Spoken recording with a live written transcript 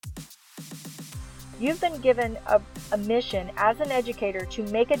You've been given a mission as an educator to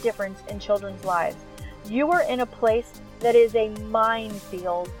make a difference in children's lives. You are in a place that is a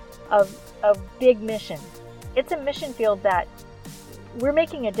minefield of big missions. It's a mission field that we're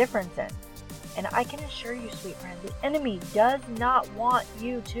making a difference in. And I can assure you, sweet friend, the enemy does not want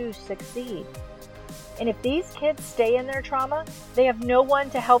you to succeed. And if these kids stay in their trauma, they have no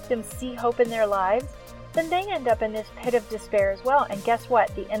one to help them see hope in their lives, then they end up in this pit of despair as well. And guess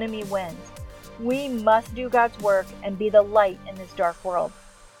what? The enemy wins. We must do God's work and be the light in this dark world.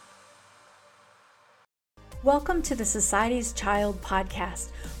 Welcome to the Society's Child podcast,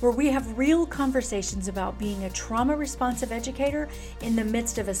 where we have real conversations about being a trauma-responsive educator in the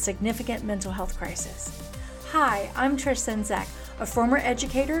midst of a significant mental health crisis. Hi, I'm Trish Senzak, a former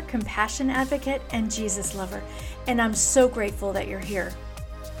educator, compassion advocate, and Jesus lover, and I'm so grateful that you're here.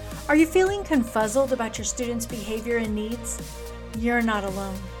 Are you feeling confuzzled about your students' behavior and needs? You're not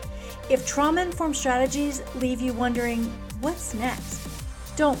alone. If trauma-informed strategies leave you wondering, what's next?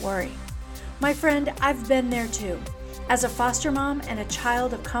 Don't worry. My friend, I've been there too. As a foster mom and a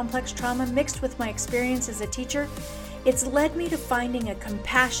child of complex trauma mixed with my experience as a teacher, it's led me to finding a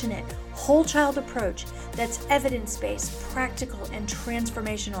compassionate, whole child approach that's evidence-based, practical, and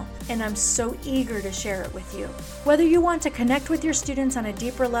transformational, and I'm so eager to share it with you. Whether you want to connect with your students on a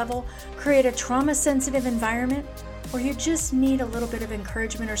deeper level, create a trauma-sensitive environment, or you just need a little bit of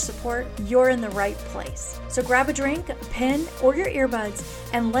encouragement or support, you're in the right place. So grab a drink, a pen, or your earbuds,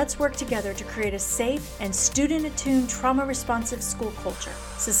 and let's work together to create a safe and student-attuned trauma-responsive school culture.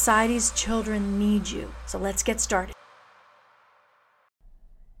 Society's children need you, so let's get started.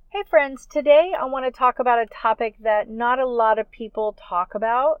 Hey friends, today I want to talk about a topic that not a lot of people talk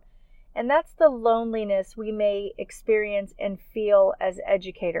about, and that's the loneliness we may experience and feel as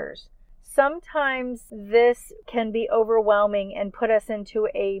educators. Sometimes this can be overwhelming and put us into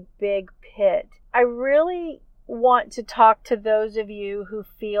a big pit. I really want to talk to those of you who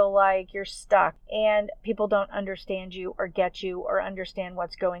feel like you're stuck and people don't understand you or get you or understand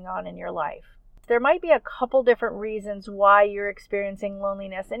what's going on in your life. There might be a couple different reasons why you're experiencing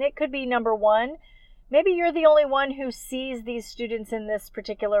loneliness, and it could be number one, maybe you're the only one who sees these students in this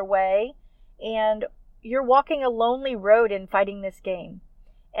particular way and you're walking a lonely road in fighting this game.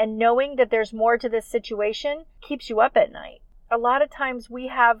 And knowing that there's more to this situation keeps you up at night. A lot of times we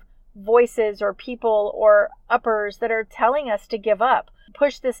have voices or people or uppers that are telling us to give up,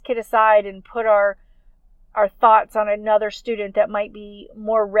 push this kid aside and put our thoughts on another student that might be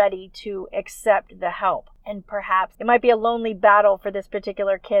more ready to accept the help. And perhaps it might be a lonely battle for this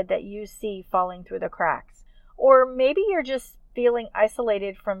particular kid that you see falling through the cracks. Or maybe you're just feeling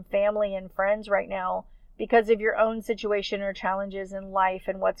isolated from family and friends right now because of your own situation or challenges in life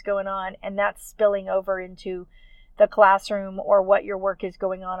and what's going on, and that's spilling over into the classroom or what your work is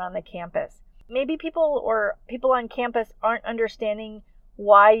going on the campus. Maybe people on campus aren't understanding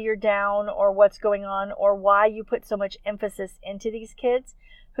why you're down or what's going on or why you put so much emphasis into these kids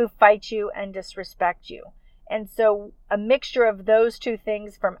who fight you and disrespect you. And so a mixture of those two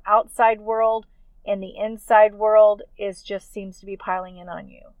things from outside world and the inside world seems to be piling in on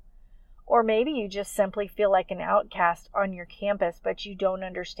you. Or maybe you just simply feel like an outcast on your campus, but you don't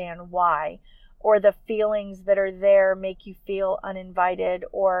understand why. Or the feelings that are there make you feel uninvited,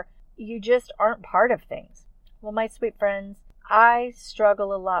 or you just aren't part of things. Well, my sweet friends, I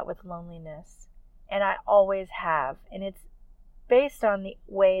struggle a lot with loneliness, and I always have. And it's based on the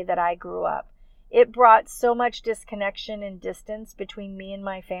way that I grew up. It brought so much disconnection and distance between me and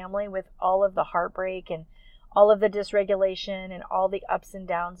my family with all of the heartbreak and all of the dysregulation and all the ups and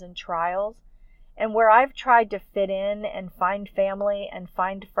downs and trials. And where I've tried to fit in and find family and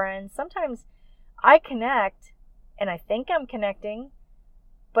find friends, sometimes I connect and I think I'm connecting,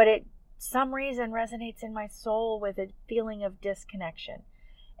 but some reason resonates in my soul with a feeling of disconnection.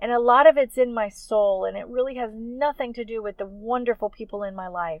 And a lot of it's in my soul, and it really has nothing to do with the wonderful people in my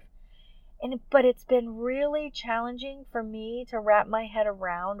life. But it's been really challenging for me to wrap my head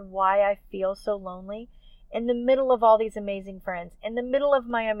around why I feel so lonely in the middle of all these amazing friends, in the middle of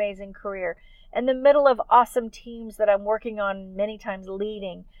my amazing career, in the middle of awesome teams that I'm working on many times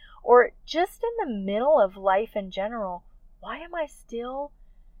leading, or just in the middle of life in general. Why am I still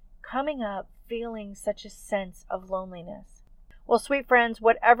coming up feeling such a sense of loneliness? Well, sweet friends,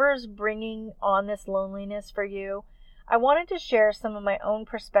 whatever's bringing on this loneliness for you, I wanted to share some of my own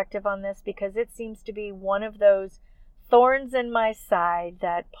perspective on this because it seems to be one of those thorns in my side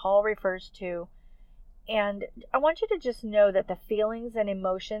that Paul refers to. And I want you to just know that the feelings and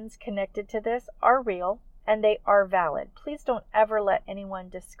emotions connected to this are real and they are valid. Please don't ever let anyone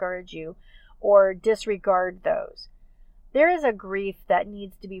discourage you or disregard those. There is a grief that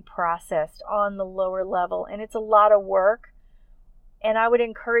needs to be processed on the lower level, and it's a lot of work. And I would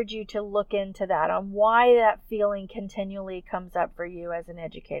encourage you to look into that, on why that feeling continually comes up for you as an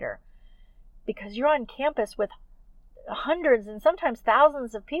educator. Because you're on campus with hundreds and sometimes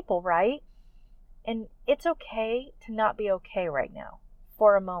thousands of people, right? And it's okay to not be okay right now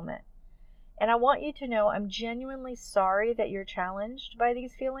for a moment. And I want you to know I'm genuinely sorry that you're challenged by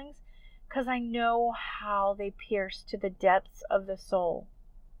these feelings, because I know how they pierce to the depths of the soul.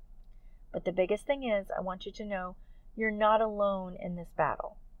 But the biggest thing is, I want you to know you're not alone in this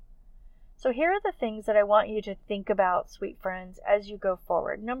battle. So here are the things that I want you to think about, sweet friends, as you go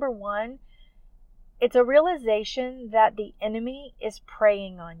forward. Number one, it's a realization that the enemy is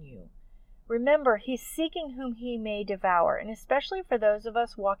preying on you. Remember, he's seeking whom he may devour. And especially for those of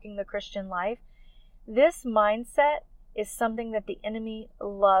us walking the Christian life, this mindset is something that the enemy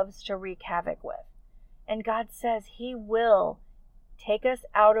loves to wreak havoc with. And God says he will take us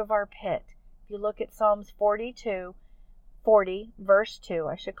out of our pit. If you look at Psalms 40, verse 2,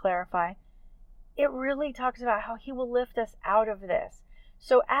 I should clarify, it really talks about how he will lift us out of this.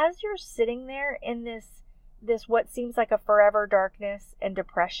 So as you're sitting there in this what seems like a forever darkness and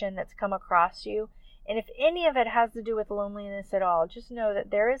depression that's come across you, and if any of it has to do with loneliness at all, just know that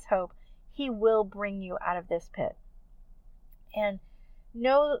there is hope. He will bring you out of this pit. And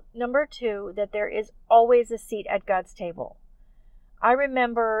know, number two, that there is always a seat at God's table. I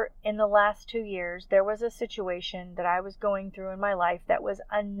remember in the last 2 years, there was a situation that I was going through in my life that was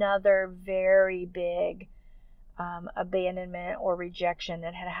another very big abandonment or rejection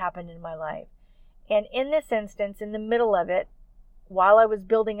that had happened in my life. And in this instance, in the middle of it, while I was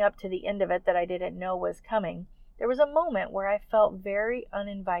building up to the end of it that I didn't know was coming, there was a moment where I felt very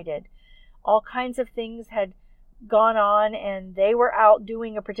uninvited. All kinds of things had gone on, and they were out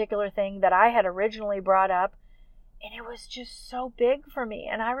doing a particular thing that I had originally brought up, and it was just so big for me.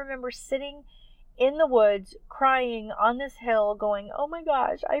 And I remember sitting in the woods crying on this hill going, oh my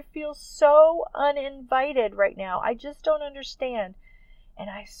gosh, I feel so uninvited right now. I just don't understand. And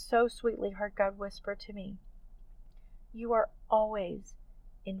I so sweetly heard God whisper to me, you are always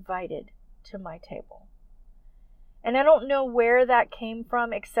invited to my table. And I don't know where that came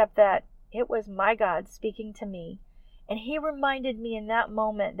from, except that it was my God speaking to me. And he reminded me in that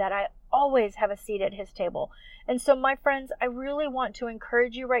moment that I always have a seat at his table. And so, my friends, I really want to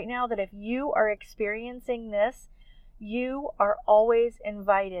encourage you right now that if you are experiencing this, you are always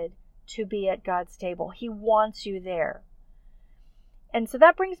invited to be at God's table. He wants you there. And so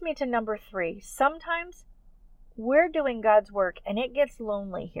that brings me to number 3. Sometimes we're doing God's work and it gets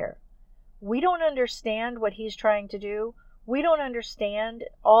lonely here. We don't understand what he's trying to do. We don't understand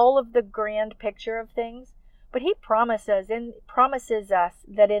all of the grand picture of things, but he promises us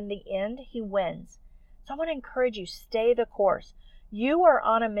that in the end he wins. So I want to encourage you, stay the course. You are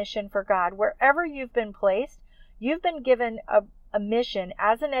on a mission for God. Wherever you've been placed, you've been given a mission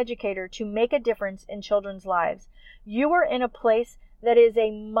as an educator to make a difference in children's lives. You are in a place that is a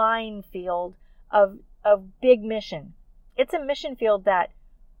minefield of big mission. It's a mission field that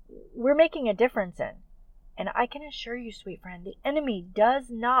we're making a difference in. And I can assure you, sweet friend, the enemy does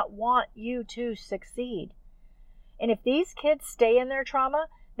not want you to succeed. And if these kids stay in their trauma,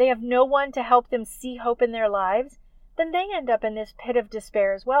 they have no one to help them see hope in their lives, then they end up in this pit of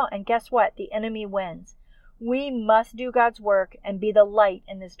despair as well. And guess what? The enemy wins. We must do God's work and be the light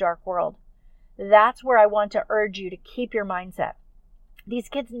in this dark world. That's where I want to urge you to keep your mindset. These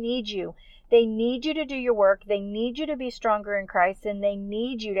kids need you. They need you to do your work. They need you to be stronger in Christ, and they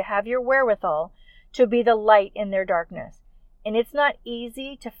need you to have your wherewithal to be the light in their darkness. And it's not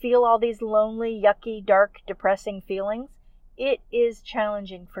easy to feel all these lonely, yucky, dark, depressing feelings. It is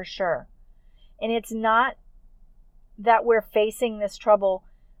challenging for sure. And it's not that we're facing this trouble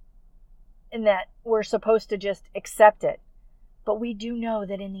and that we're supposed to just accept it. But we do know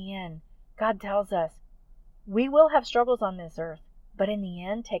that in the end, God tells us we will have struggles on this earth, but in the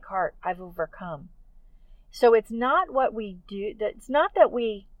end, take heart, I've overcome. So it's not what we do, it's not that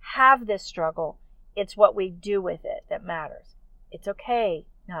we have this struggle, it's what we do with it that matters. It's okay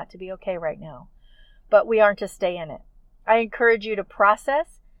not to be okay right now, but we aren't to stay in it. I encourage you to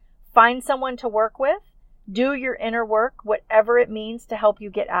process, find someone to work with, do your inner work, whatever it means to help you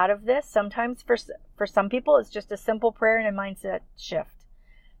get out of this. Sometimes for some people, it's just a simple prayer and a mindset shift.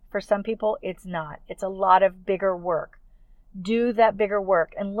 For some people, it's not. It's a lot of bigger work. Do that bigger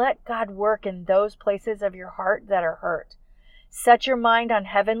work and let God work in those places of your heart that are hurt. Set your mind on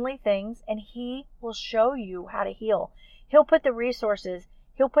heavenly things and he will show you how to heal. He'll put the resources,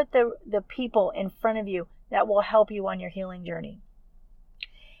 he'll put the people in front of you that will help you on your healing journey.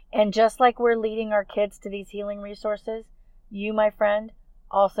 And just like we're leading our kids to these healing resources, you, my friend,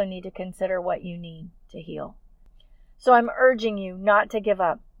 also need to consider what you need to heal. So I'm urging you not to give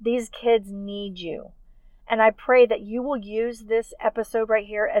up. These kids need you. And I pray that you will use this episode right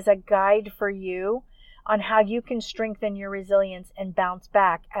here as a guide for you on how you can strengthen your resilience and bounce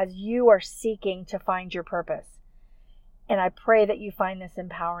back as you are seeking to find your purpose. And I pray that you find this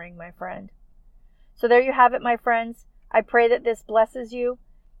empowering, my friend. So there you have it, my friends. I pray that this blesses you.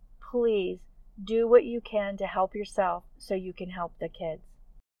 Please do what you can to help yourself so you can help the kids.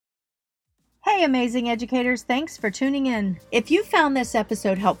 Hey, amazing educators, thanks for tuning in. If you found this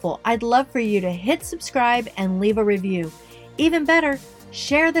episode helpful, I'd love for you to hit subscribe and leave a review. Even better,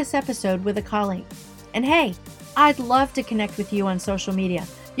 share this episode with a colleague. And hey, I'd love to connect with you on social media.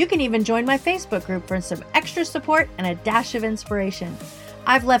 You can even join my Facebook group for some extra support and a dash of inspiration.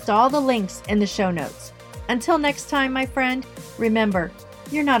 I've left all the links in the show notes. Until next time, my friend, remember,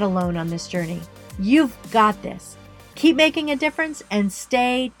 you're not alone on this journey. You've got this. Keep making a difference and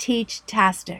stay teach-tastic.